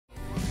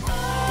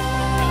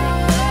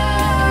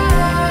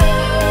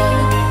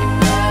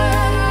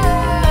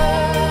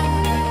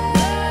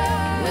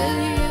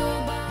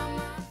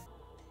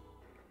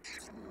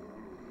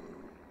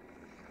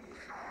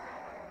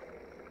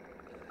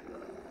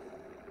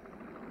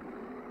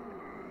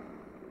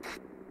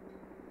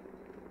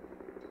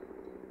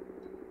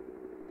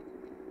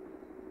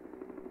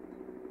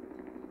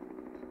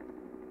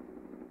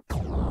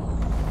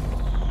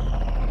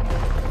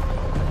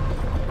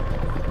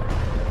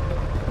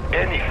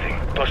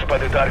touched by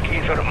the Dark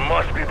Ether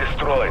must be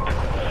destroyed.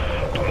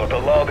 Do not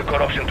allow the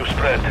corruption to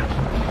spread.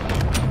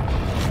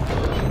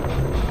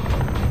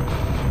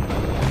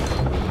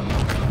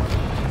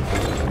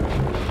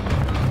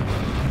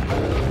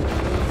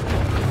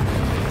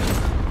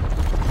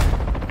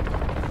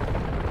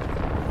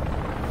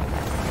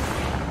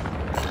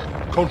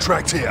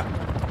 Contract here.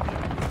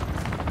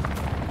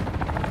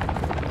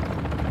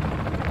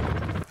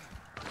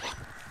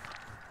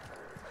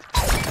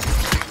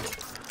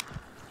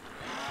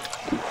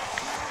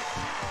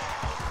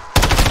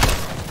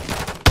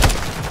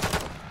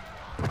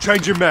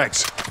 Changing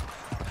mags.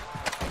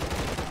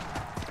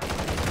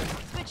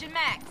 Switching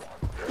mags.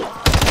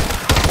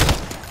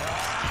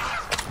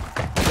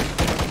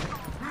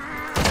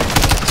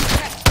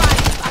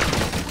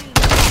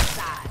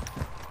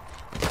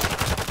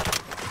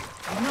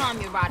 You know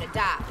I'm your ride or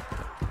die.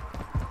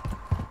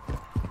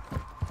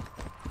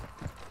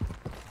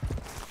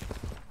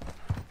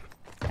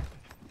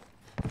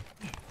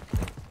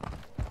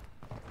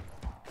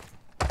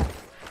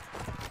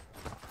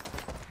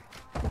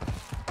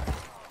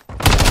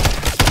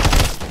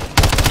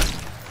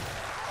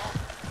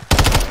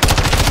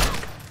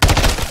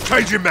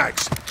 Changing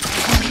mags.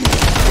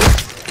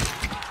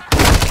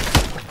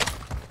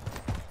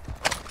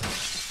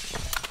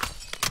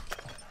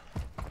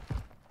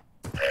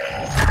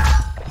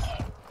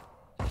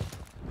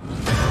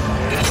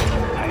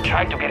 I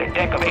tried to get a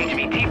deck of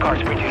HVT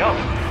cards printed up,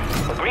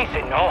 but Green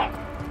said no.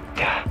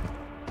 Yeah,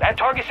 that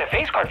target's a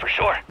face card for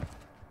sure.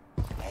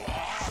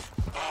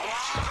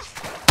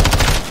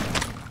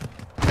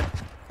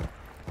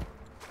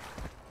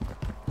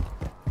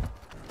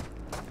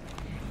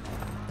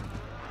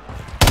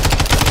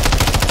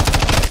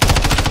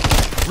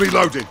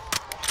 Reloading.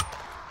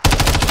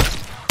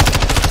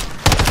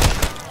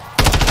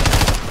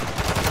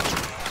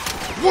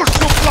 What's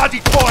your bloody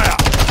fire?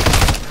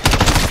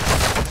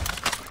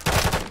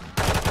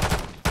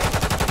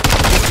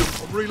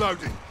 I'm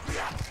reloading.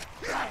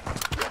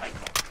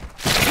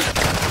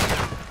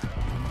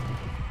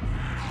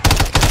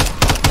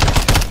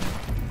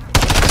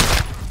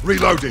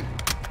 Reloading.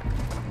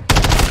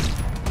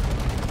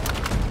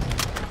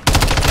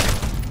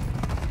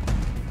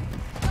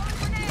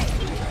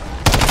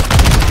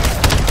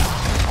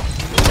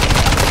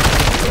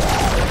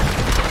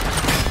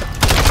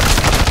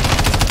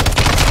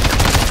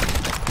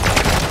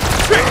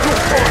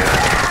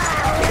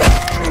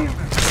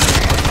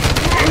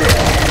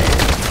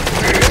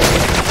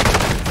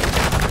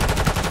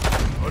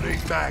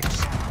 Bags.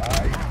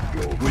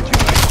 Would you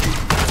like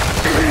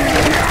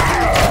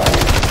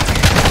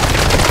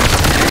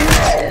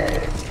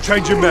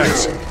changing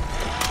mags.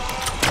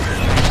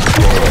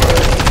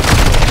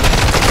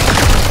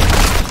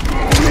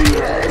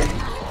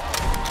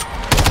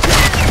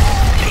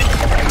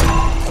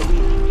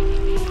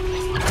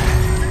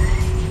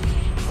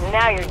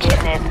 Now you're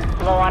getting it.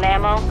 Low on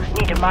ammo?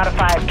 Need to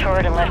modify a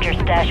turret and left your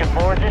stash of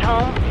boards at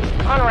home?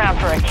 Hunt around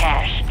for a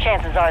cache.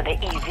 Chances are the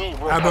EZ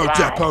will Ammo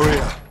provide. depot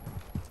here.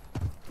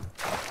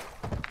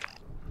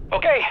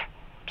 Okay,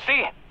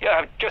 see,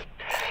 yeah, just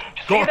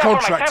Got see a that for my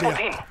contract sample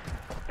here. team.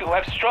 You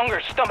have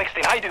stronger stomachs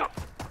than I do.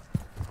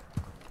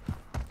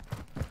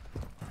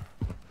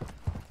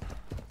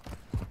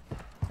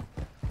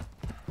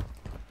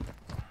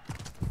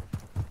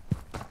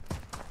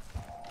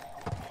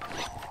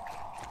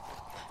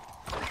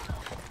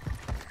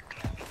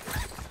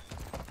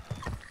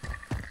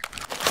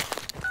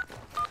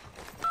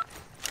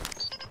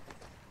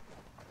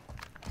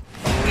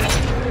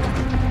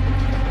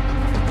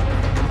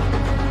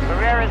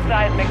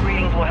 Seismic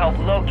readings will help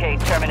locate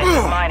Terminus'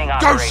 mining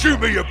Don't operation.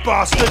 shoot me, you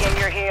bastard! Dig in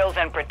your heels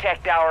and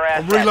protect our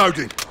I'm assets.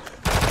 reloading.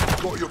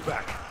 Got your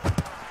back.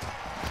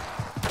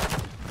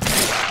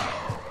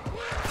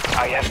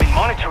 I have been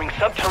monitoring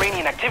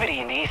subterranean activity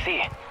in the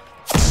EC.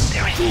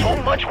 There is so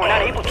much we're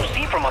not able to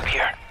see from up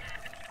here.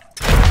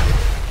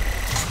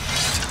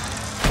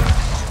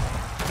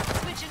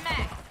 Switching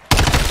mags.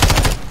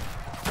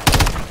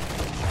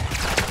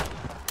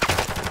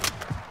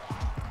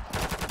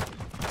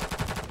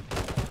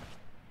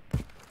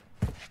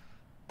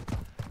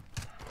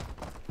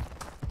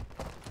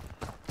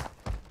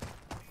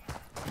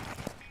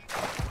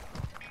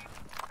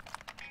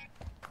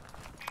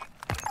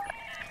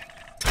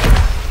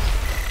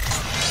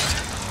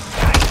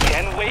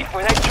 Can't wait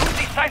for that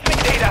juicy seismic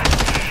data.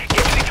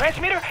 Get to the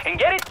transmitter and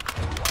get it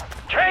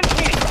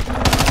transmitted.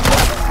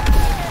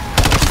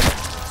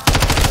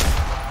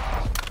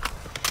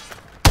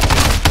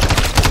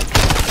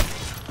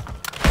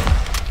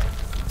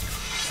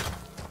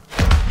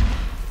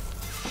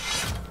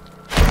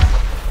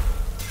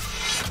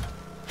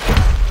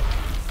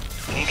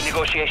 Unique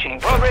negotiation in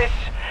progress.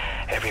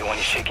 Everyone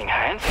is shaking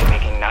hands and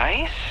making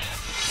nice.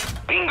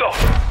 Bingo!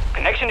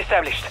 Connection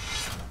established.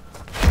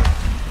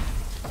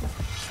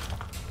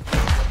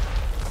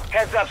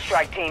 Heads up,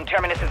 strike team.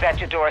 Terminus is at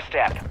your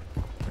doorstep.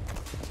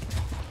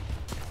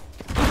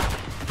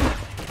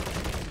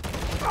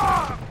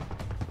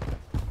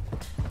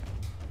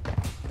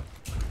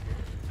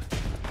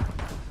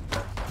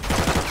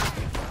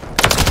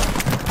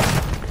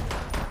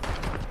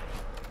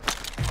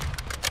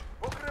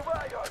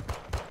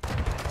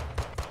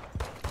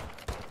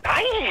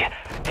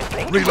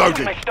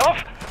 Reloading. My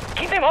stuff?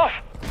 Keep them off.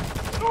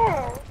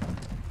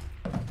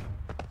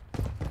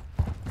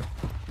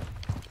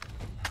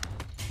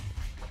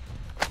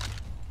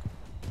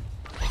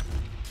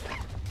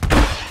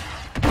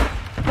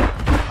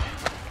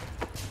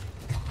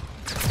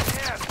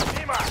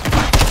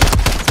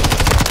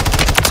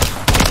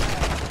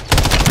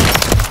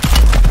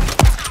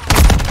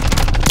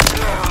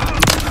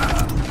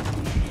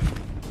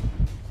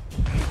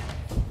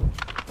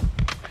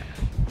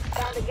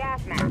 Found a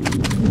gas mask.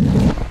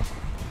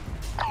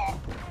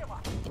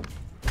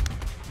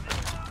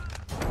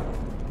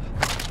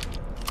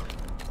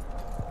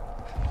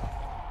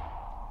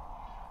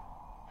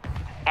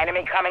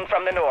 Enemy coming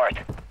from the north.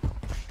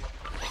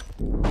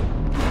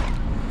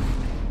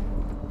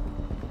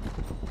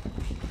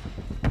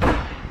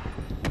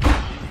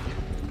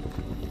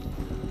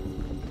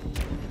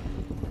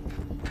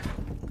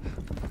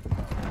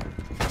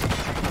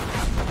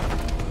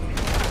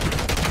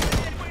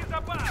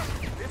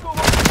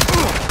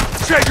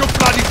 Check your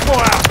bloody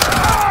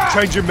fire!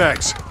 Changing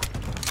mags.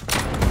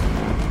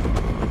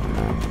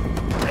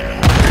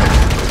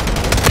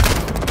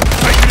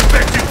 Taking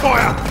effective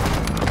fire!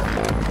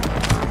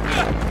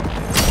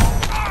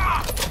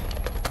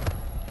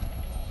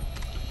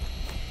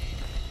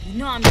 You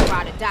know I'm your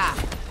ride or die.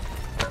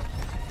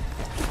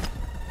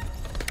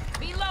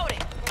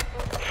 Reloading.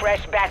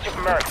 Fresh batch of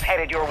mercs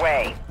headed your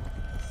way.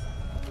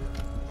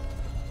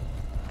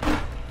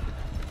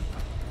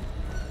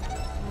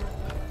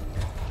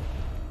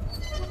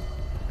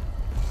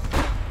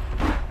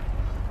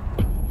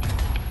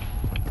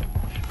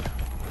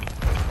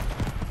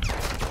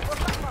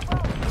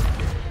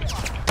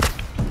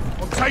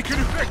 I'm taking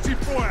effective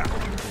fire!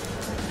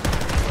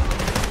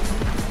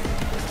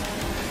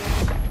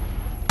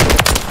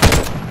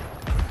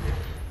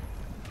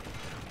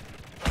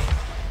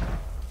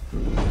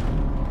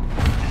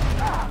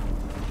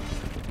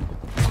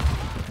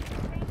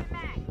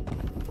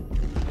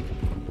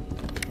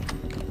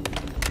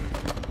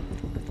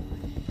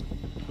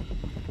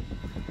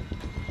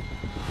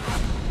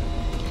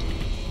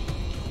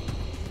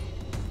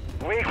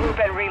 Regroup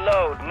and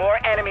reload. More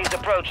enemies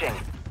approaching.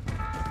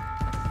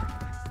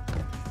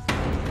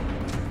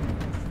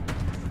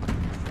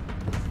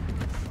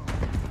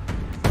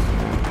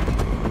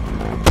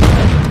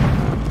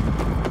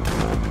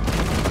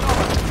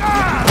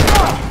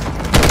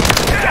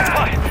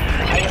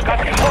 I've got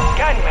a close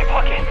gun in my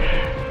pocket.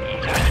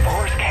 These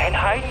spores can't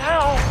hide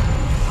now.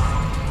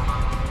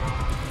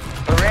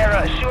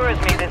 Barrera assures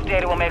me this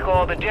data will make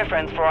all the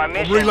difference for our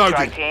mission, reloading.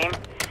 strike team.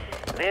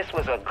 This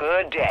was a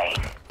good day.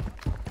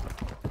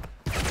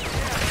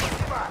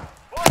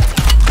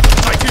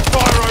 Taking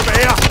fire over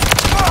here!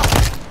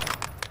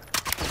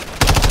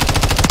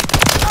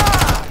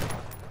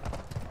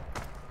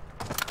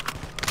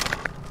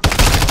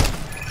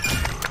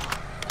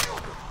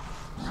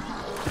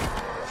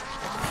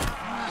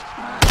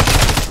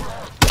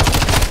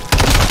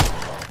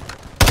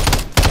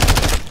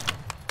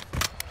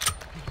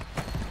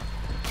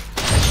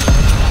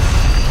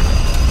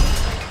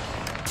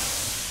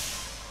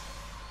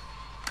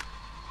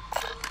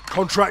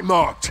 Contract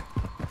marked.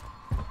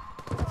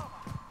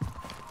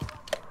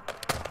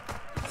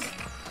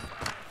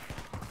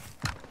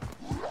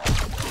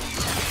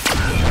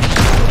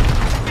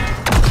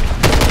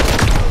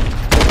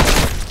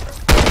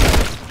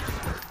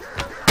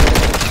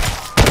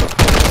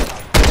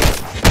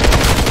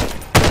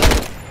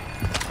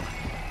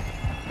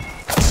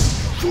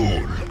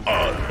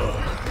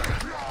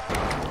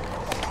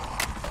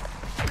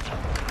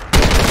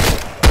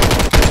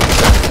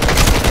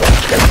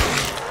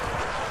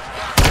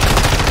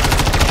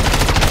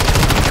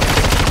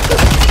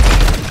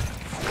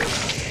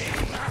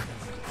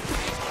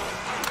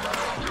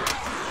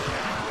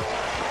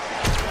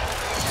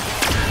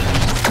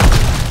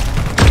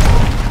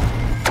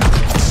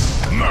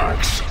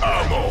 Max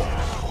ammo.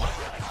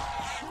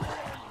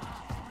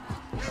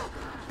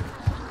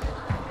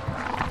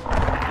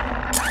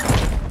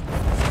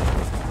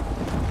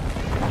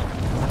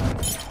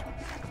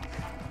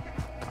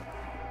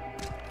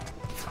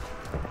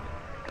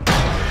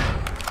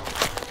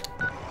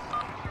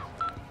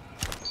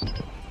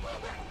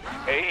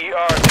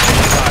 AER,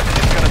 this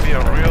is gonna be a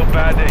real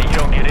bad day. You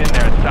don't get in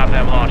there and stop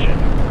them launching.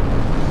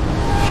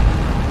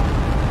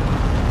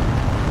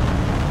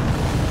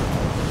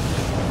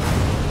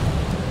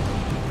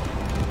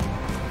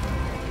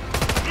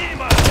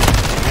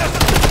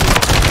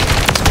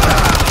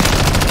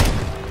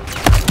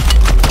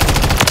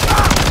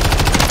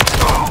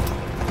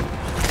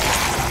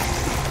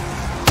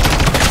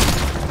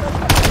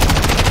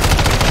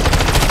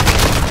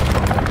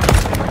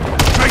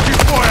 Taking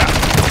fire!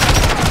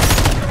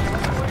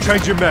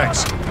 Changing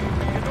mags.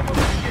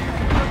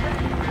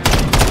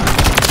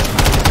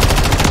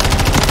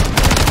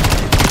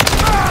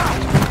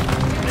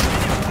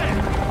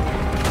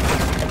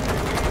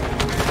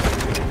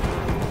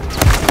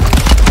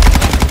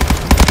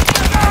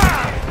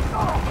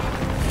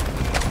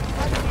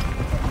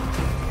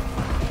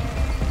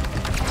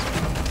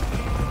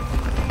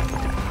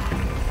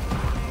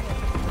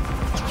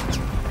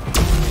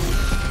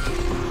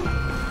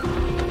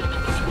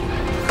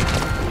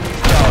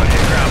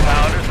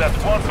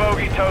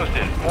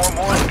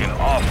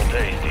 awful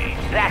days, D.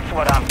 That's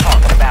what I'm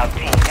talking about,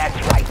 D. That's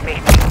right.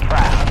 Make me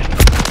proud.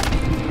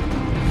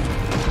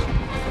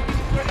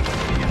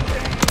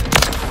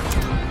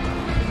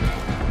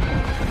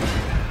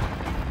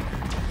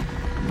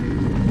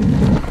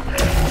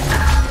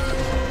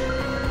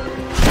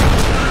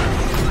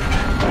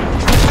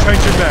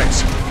 Changing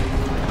mags.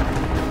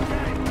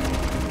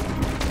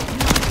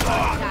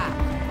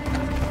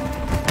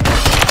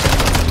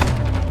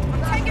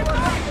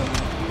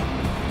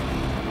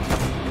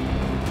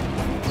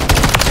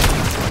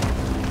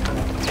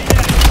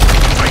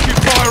 Taking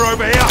fire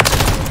over here.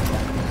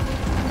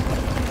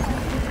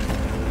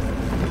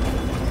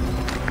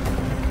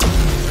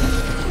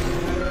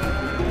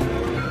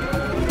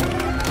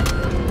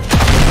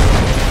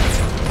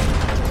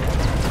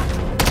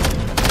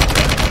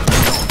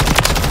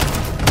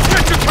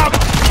 Get to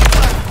cover.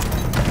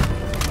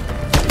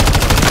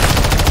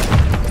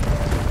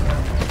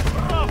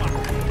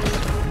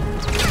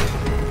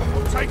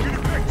 I'm taking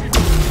effective.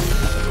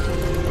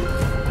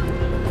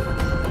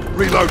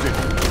 Reloading.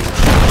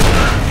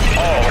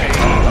 All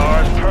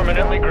AERs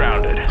permanently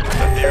grounded.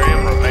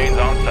 Ethereum remains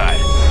on site.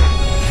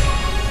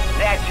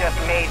 That just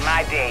made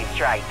my day,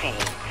 Strike Team.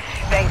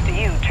 Thanks to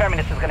you,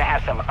 Terminus is gonna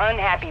have some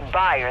unhappy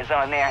buyers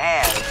on their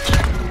hands.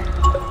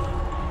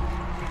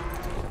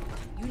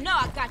 You know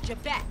I got your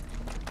back.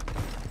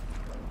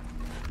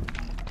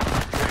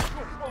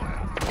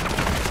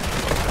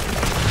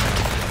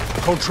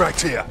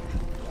 Contract here.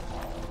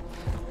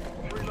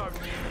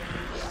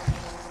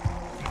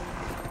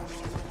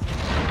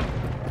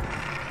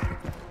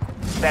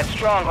 That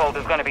stronghold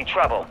is gonna be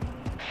trouble.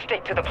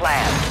 Stick to the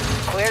plan.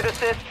 Clear the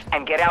cysts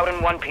and get out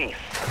in one piece.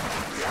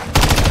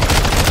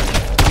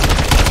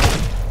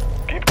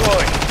 Keep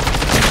going.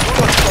 Do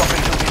not stop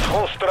until this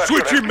whole structure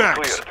Switching has been max.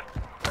 cleared.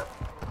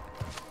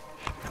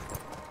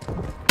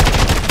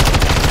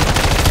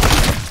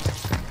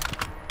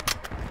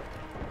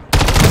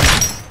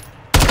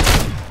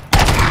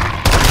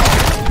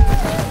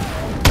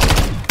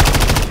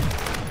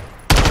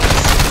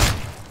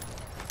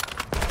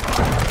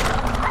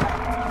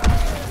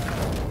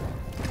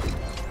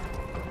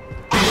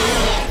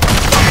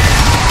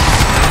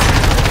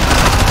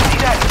 See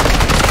that?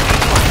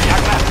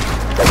 Jagma,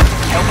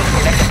 help us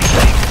connect the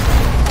pieces.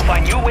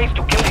 Find new ways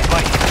to kill these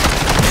buddies.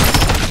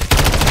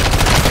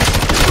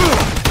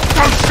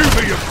 Don't shoot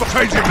me, you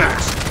changing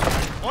mags.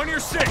 On your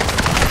six.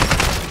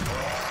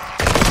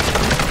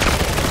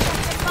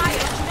 Fire,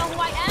 don't you know who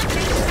I am?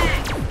 Change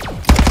back.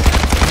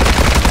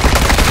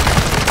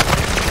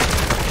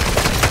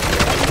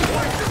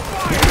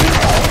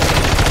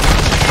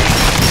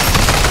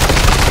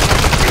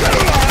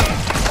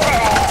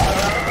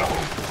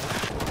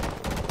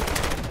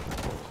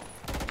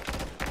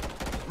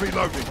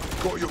 Reloading.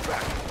 Got your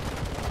back.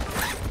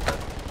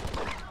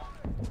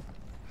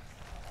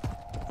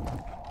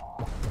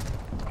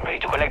 Ready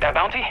to collect that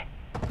bounty?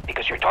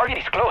 Because your target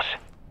is close.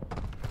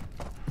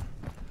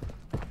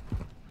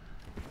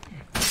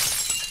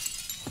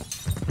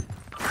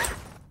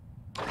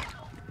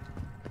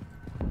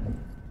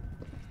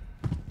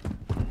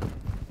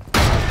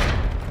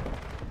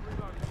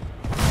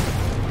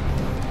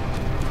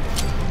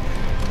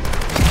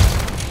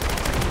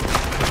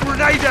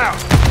 Grenade out.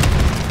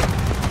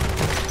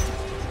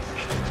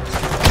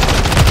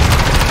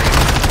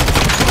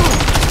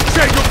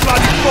 Check your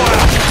bloody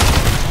fire.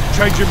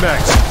 Changing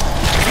mags.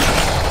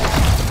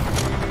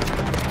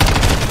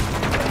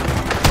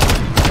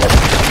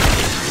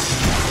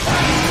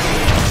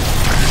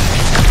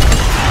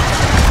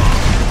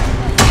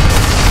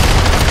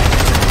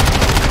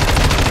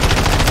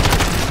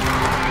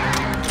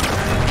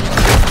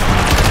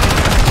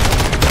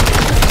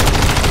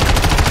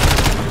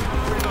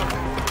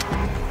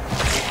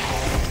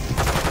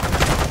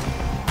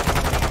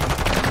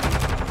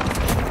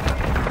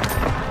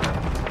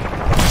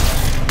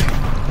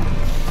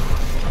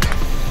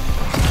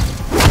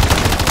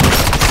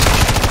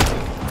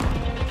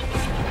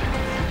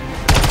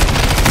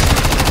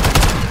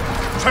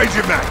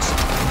 Changing mags.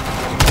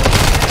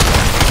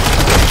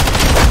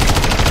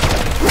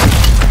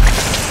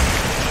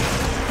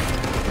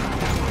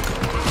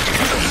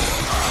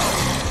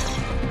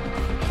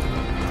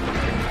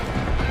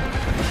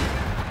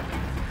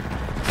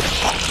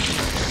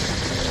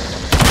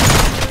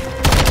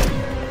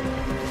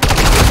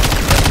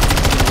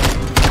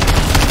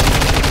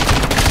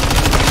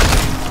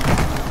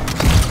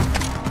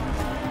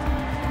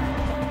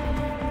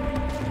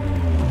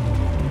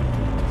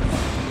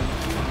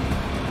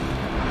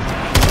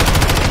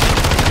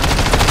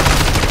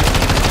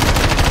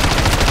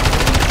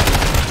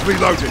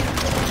 Reloading.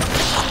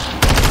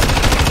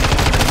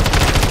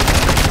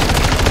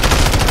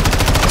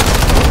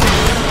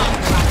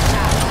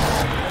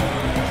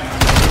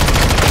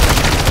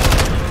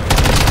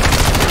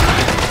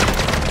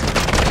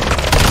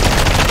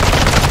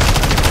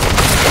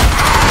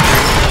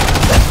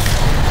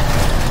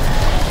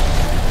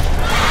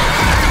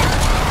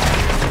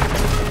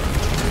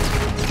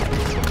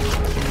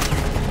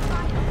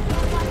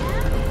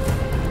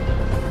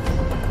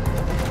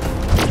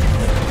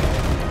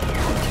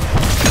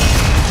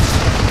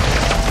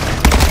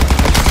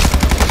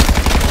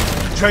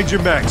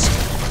 Changing mags.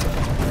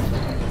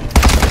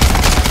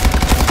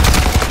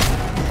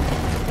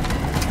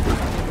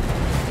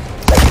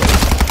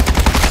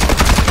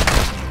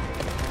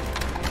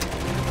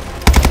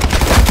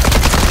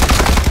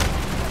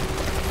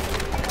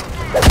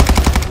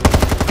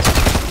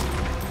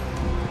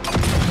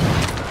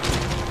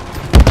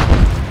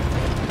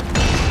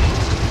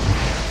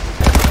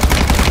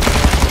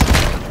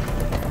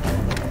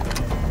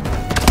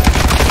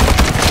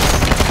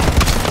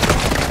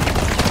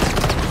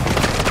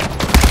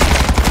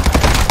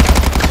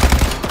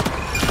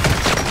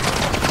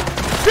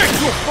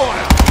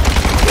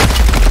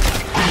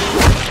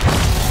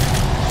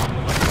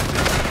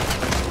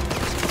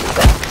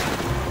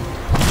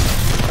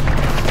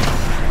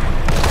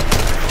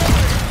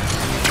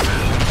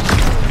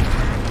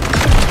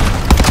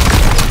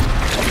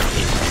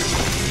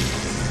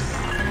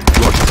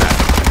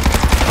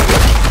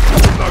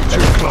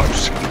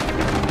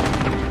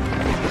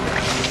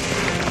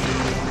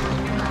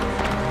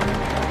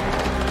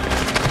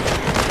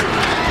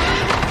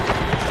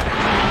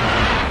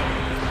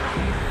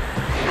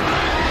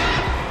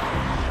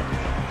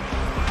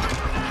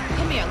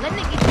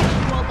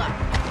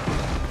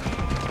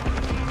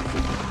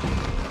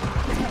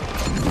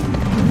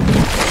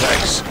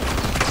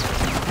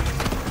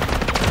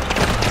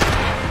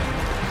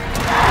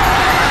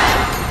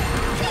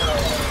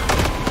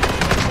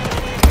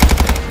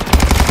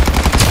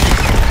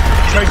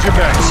 Changing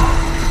mags.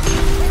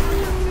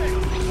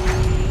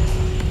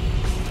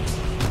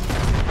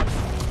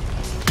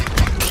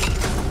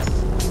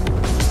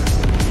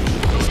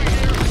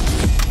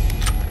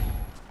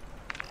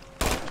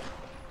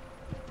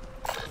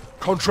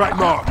 Contract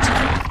marked.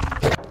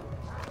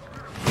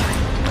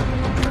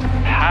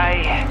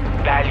 High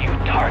value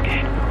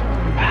target.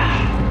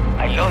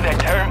 I love that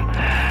term.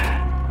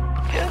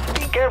 Just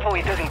be careful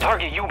he doesn't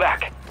target you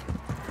back.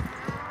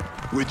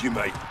 With you,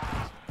 mate.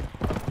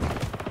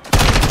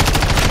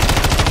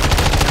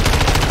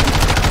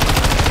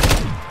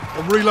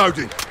 I'm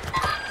reloading.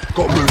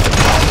 Got moving.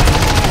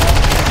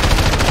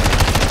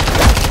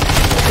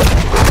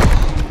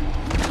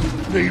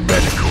 Need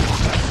medical.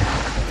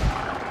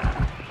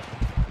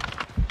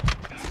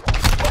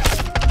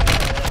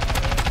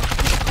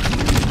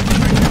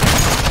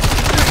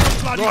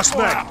 Nice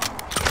mag.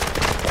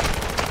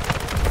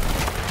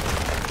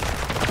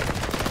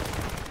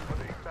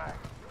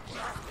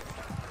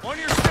 On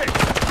your stick.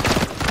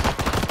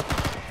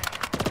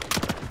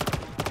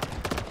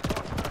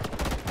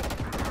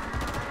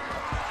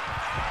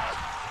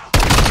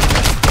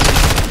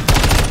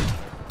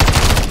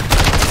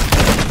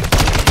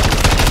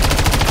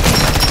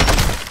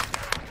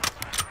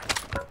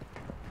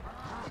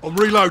 I'm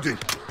reloading.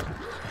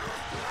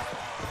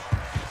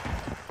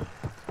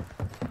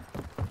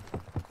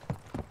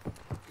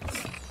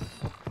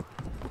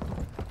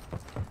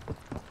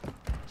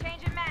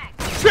 Changing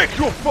mags. Check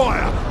your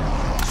fire!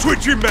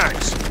 Switching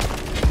mags!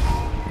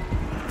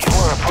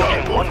 You're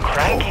approaching one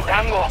cranky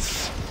tango.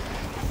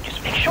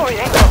 Just make sure it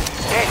ain't no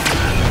dead.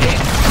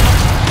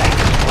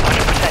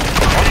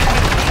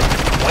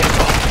 100%. Way to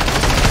go.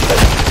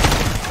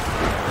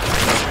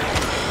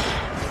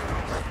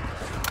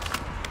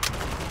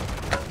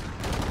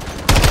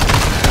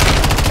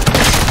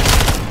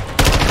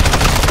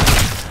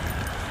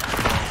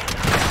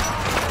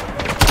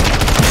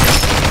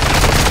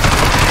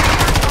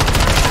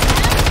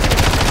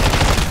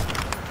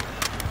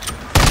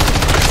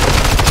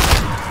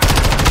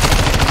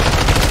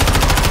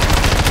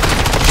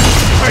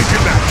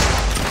 Changing mags!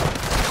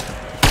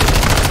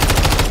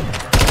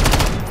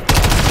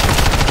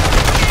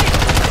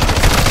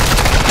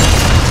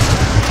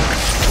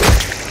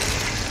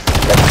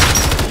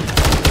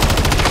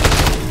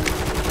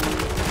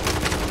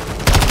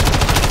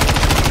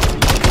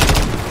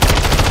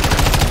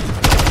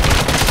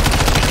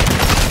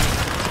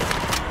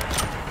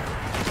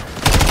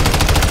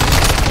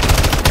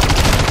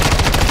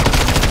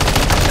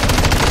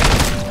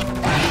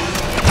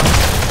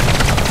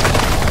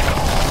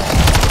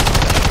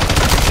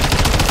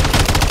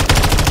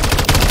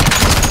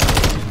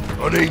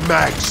 I need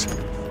mags.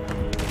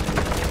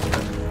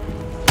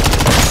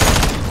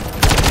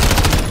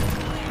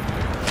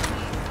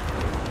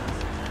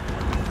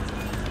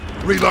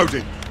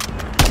 Reloading.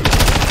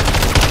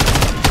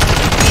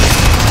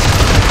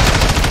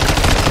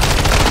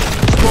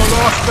 My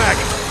last mag.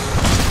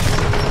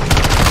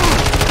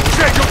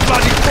 Check your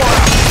bloody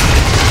fire!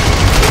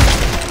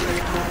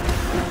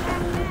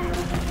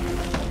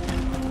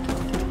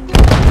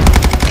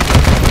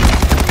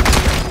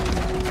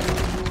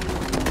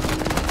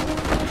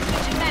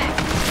 Changing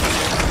mags.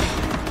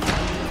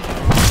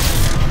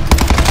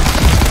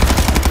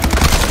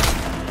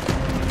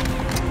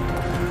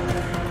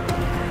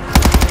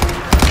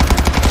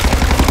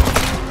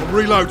 I'm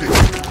reloading.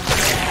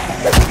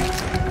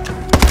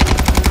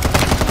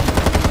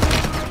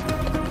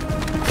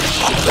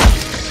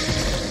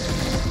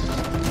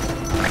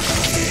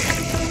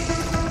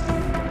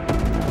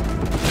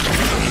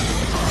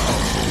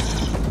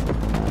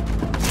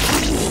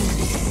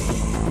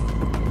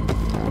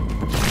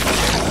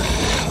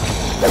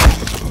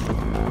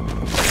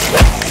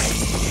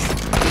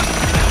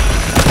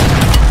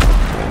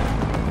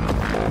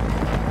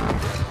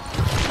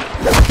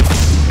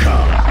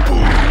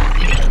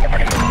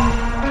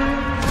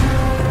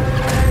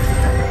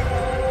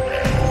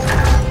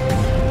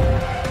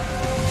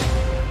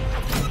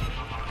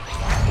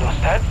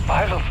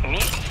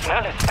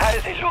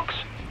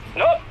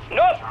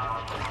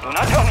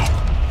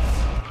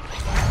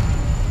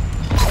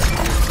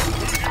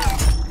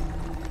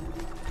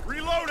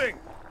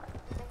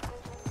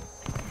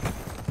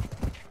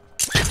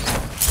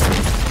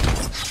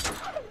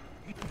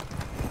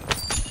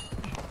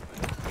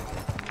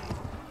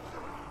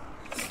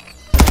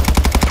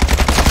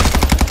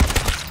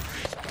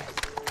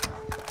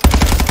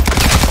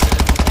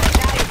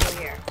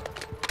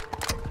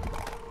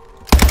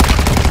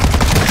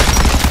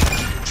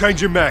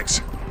 Changing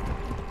mags.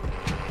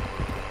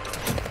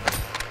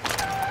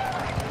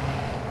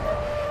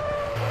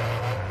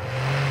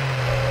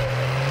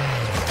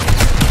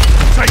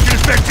 Taking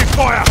effective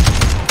fire!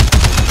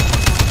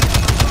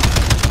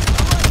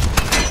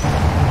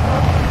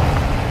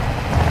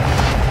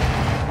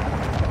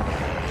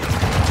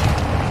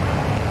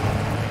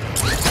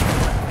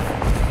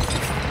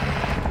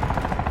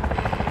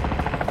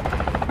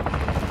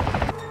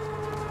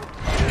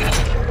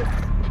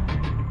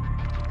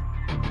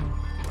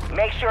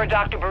 Make sure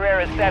Dr.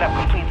 Barrera's setup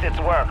completes its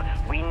work.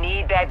 We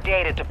need that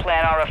data to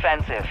plan our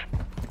offensive.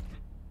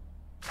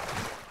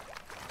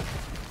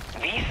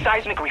 These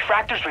seismic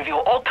refractors reveal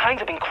all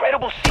kinds of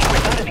incredible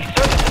secrets under the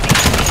surface of these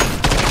cities.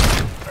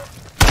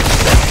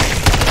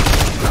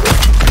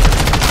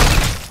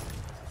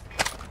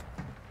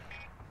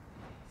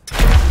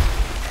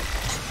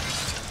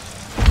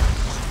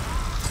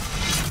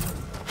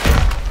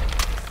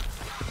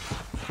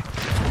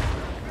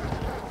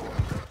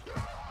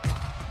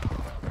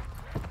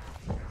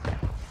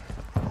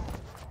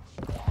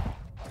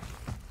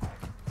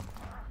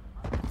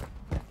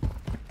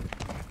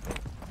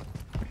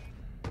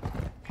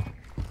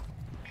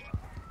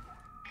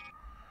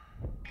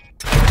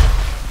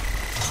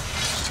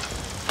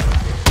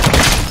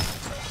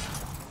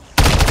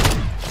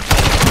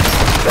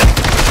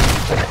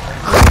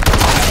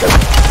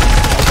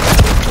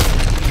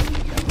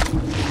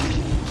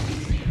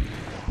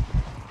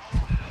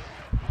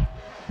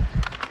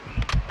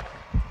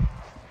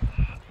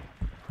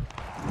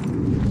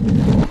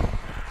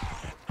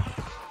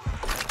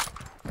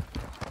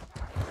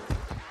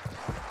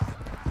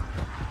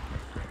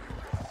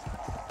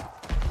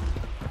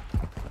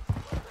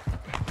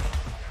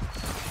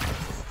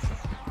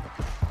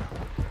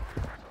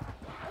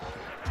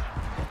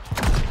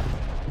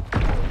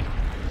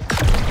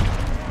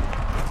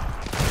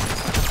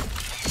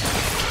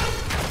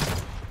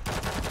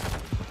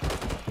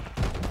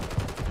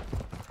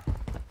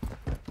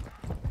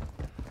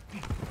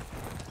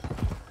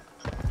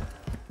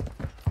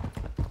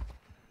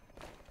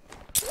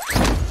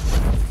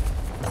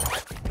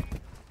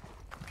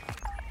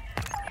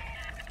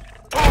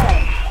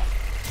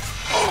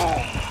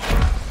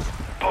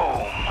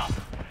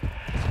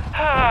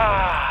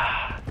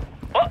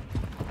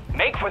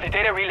 For the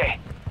data relay.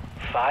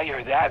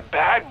 Fire that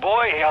bad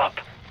boy up.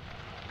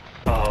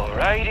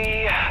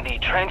 Alrighty, the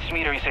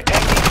transmitter is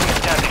attempting to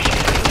establish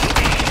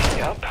it.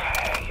 Yup.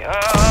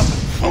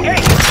 Okay,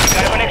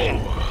 got a connection.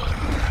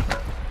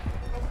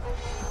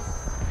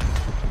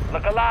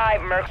 Look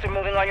alive, Mercs are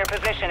moving on your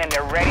position and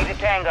they're ready to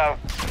tango.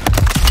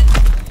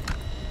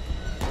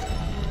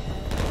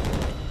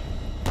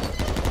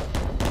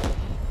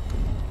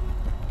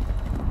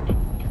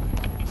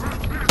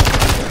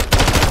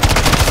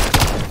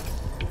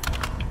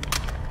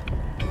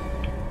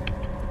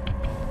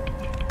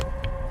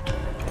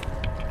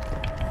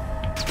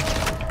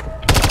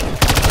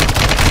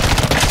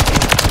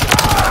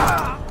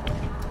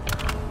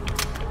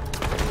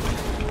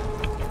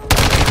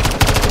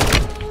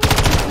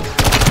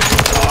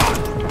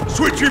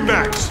 Switching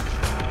mags!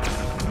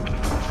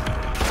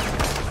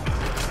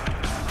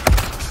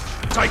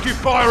 Taking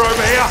fire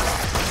over here!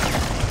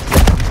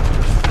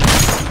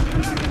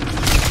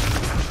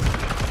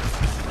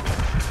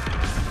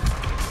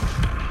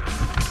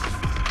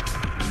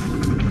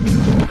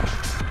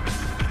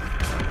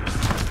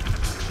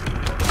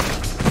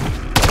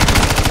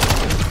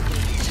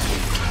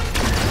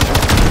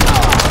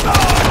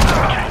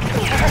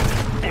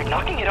 They're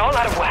knocking it all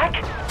out of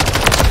whack?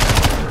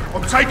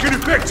 I'm taking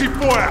effective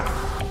fire!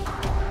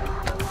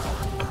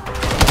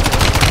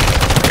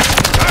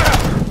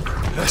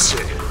 That's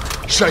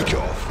it. Shake it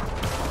off.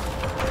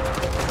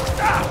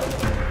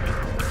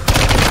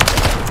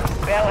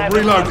 Bell hasn't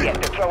reloading.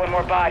 yet. They're throwing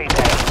more bodies at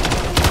us.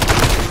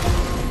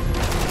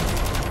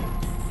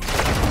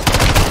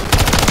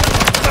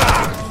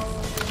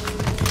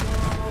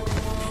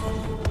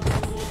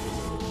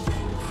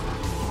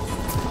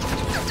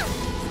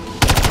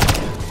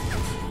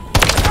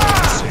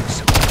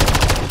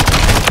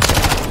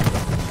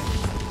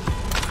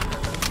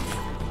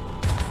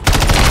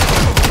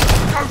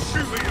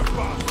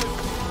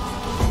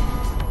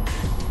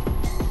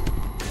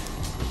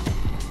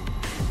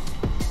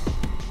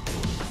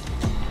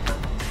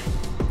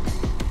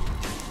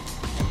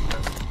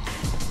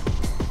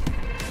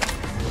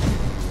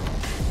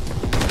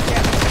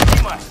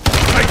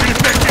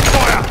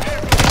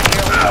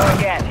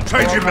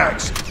 Changing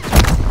mags!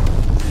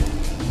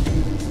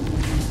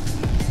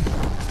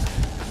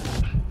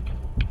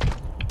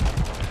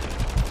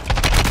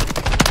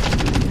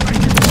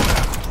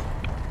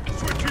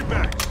 Switching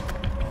mags!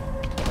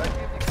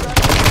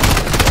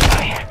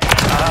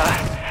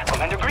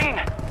 Commander Green,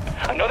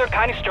 another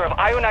canister of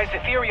ionized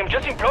Ethereum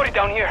just imploded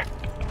down here.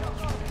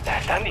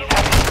 That's Andy's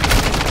happening.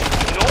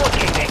 No one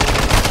came in.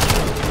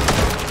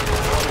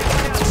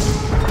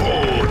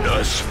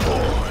 Bonus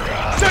for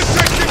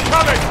Detection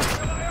coming!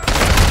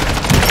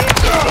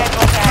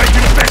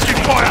 Taking effective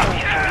fire!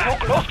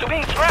 So close to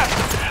being trapped.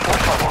 Por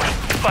favor,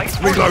 fight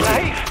for your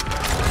Reloading. life.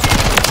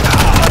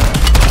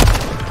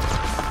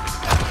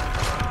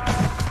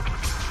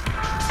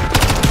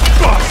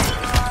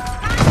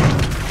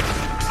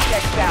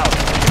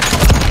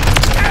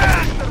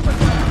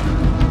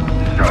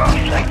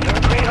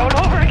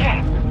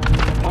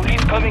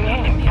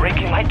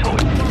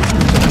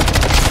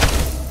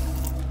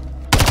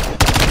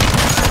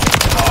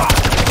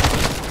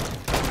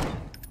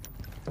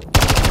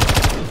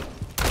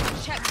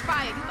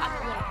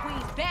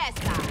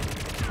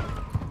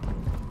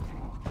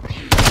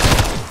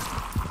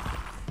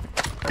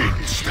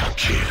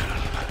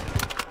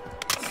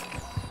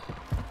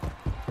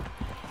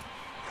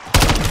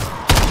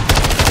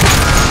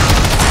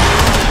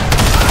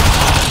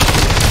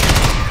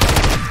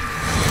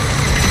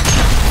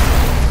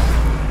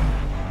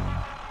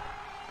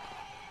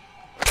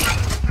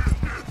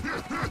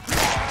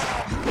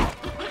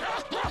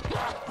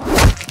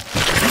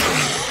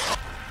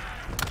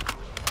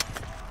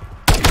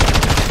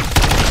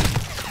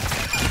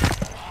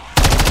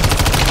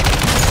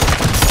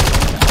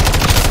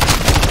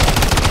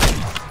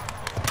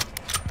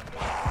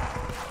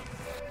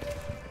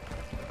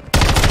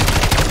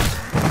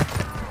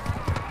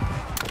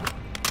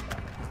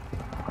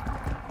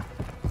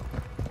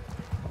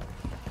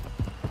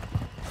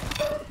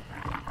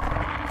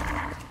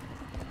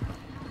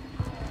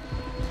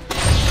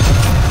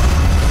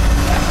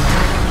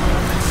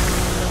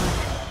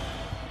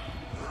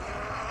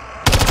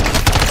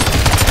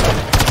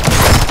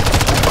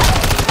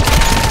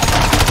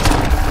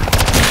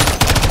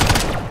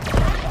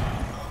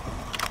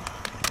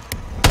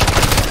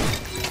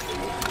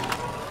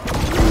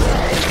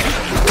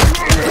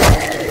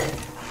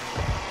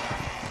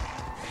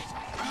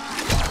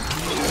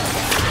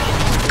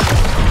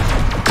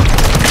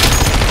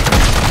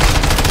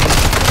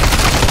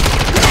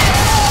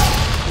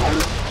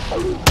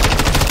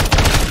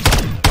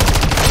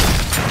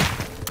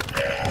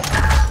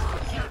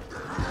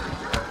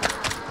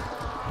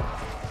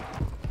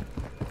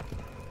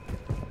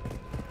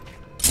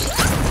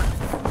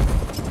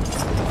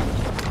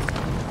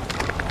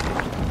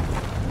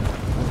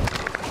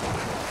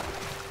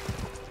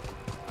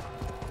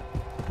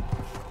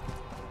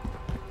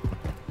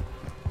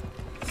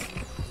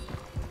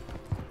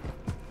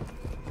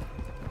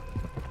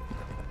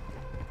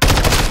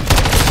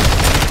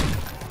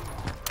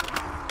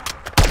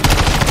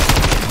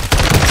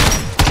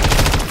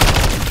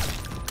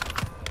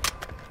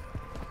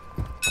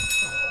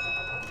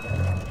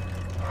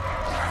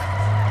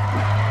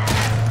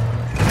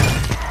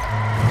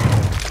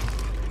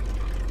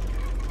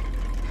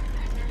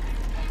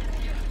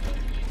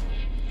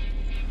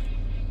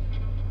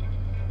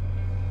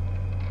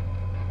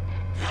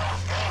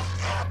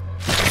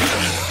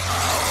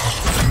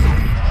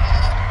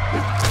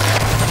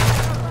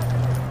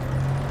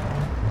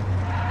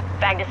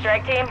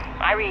 Strike team,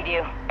 I read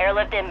you.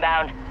 Airlift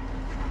inbound.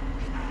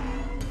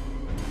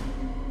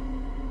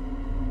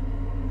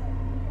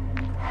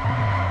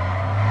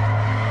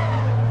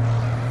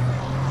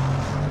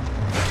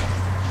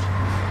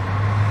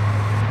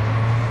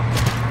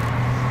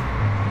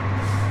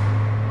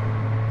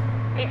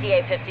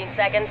 PTA 15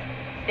 seconds.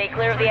 Stay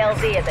clear of the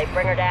LZ as they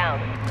bring her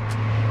down.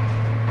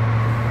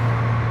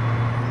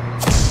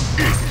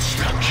 It's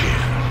a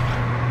kill.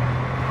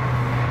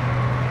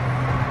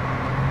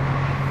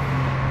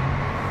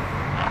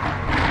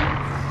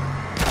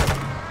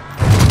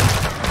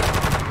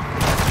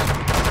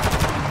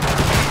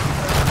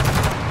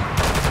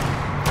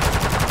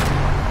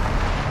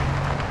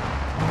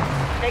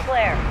 Stay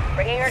clear.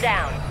 Bringing her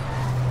down.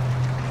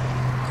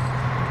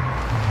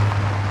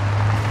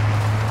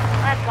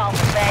 Last call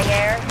from Bang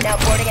Air. Now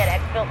boarding at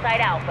Exfil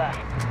Site Alpha.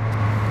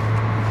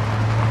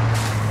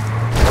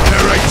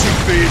 Their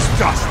ATV is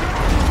dusted.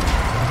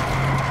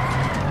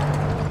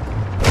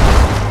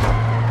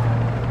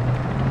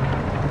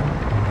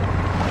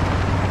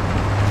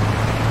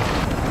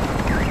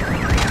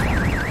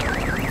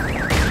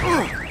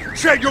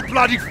 Check your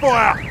bloody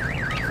fire!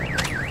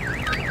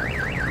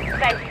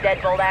 Thanks,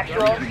 Deadbolt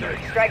Actual.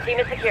 Strike team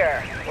is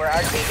secure. We're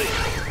RTB.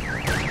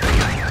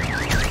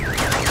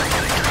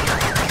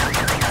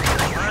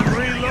 I'm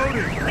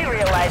reloading. We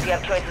realize you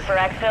have choices for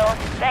Exfil.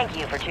 Thank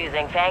you for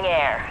choosing Fang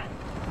Air.